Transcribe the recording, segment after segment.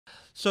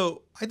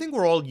So, I think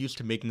we're all used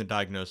to making the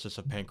diagnosis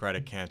of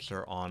pancreatic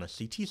cancer on a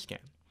CT scan.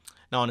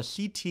 Now, on a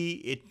CT,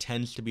 it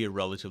tends to be a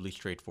relatively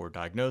straightforward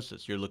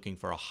diagnosis. You're looking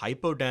for a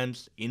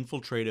hypodense,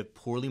 infiltrative,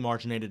 poorly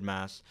marginated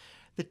mass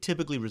that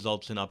typically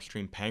results in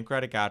upstream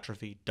pancreatic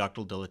atrophy,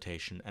 ductal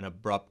dilatation, and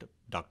abrupt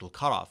ductal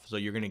cutoff. So,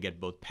 you're going to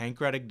get both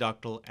pancreatic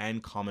ductal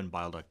and common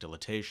bile duct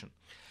dilatation.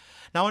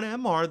 Now, in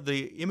MR,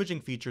 the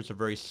imaging features are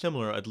very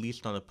similar, at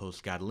least on the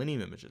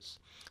post-gadolinium images.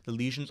 The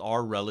lesions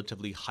are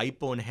relatively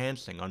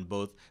hypoenhancing on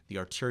both the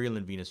arterial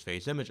and venous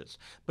phase images.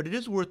 But it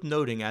is worth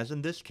noting, as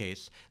in this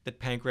case, that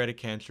pancreatic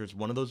cancer is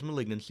one of those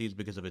malignancies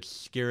because of its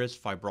serous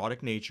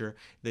fibrotic nature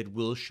that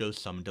will show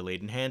some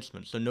delayed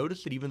enhancement. So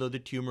notice that even though the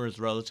tumor is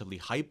relatively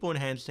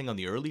hypoenhancing on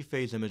the early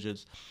phase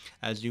images,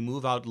 as you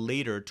move out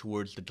later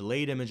towards the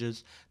delayed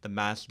images, the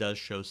mass does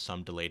show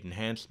some delayed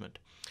enhancement.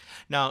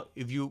 Now,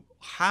 if you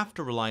have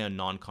to rely on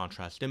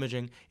non-contrast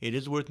imaging, it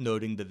is worth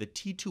noting that the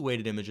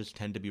T2-weighted images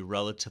tend to be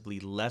relatively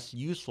less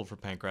useful for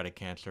pancreatic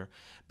cancer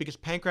because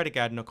pancreatic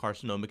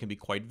adenocarcinoma can be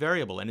quite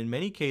variable, and in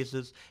many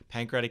cases,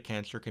 pancreatic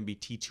cancer can be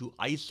T2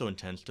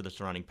 isointense to the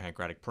surrounding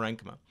pancreatic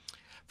parenchyma.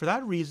 For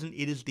that reason,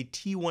 it is the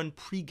T1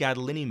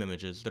 pre-gadolinium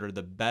images that are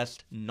the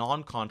best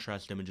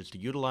non-contrast images to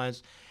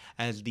utilize,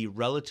 as the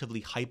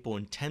relatively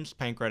hypointense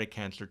pancreatic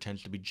cancer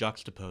tends to be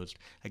juxtaposed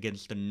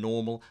against the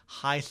normal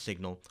high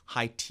signal,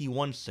 high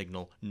T1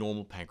 signal,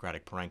 normal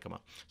pancreatic parenchyma.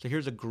 So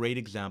here's a great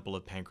example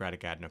of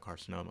pancreatic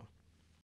adenocarcinoma.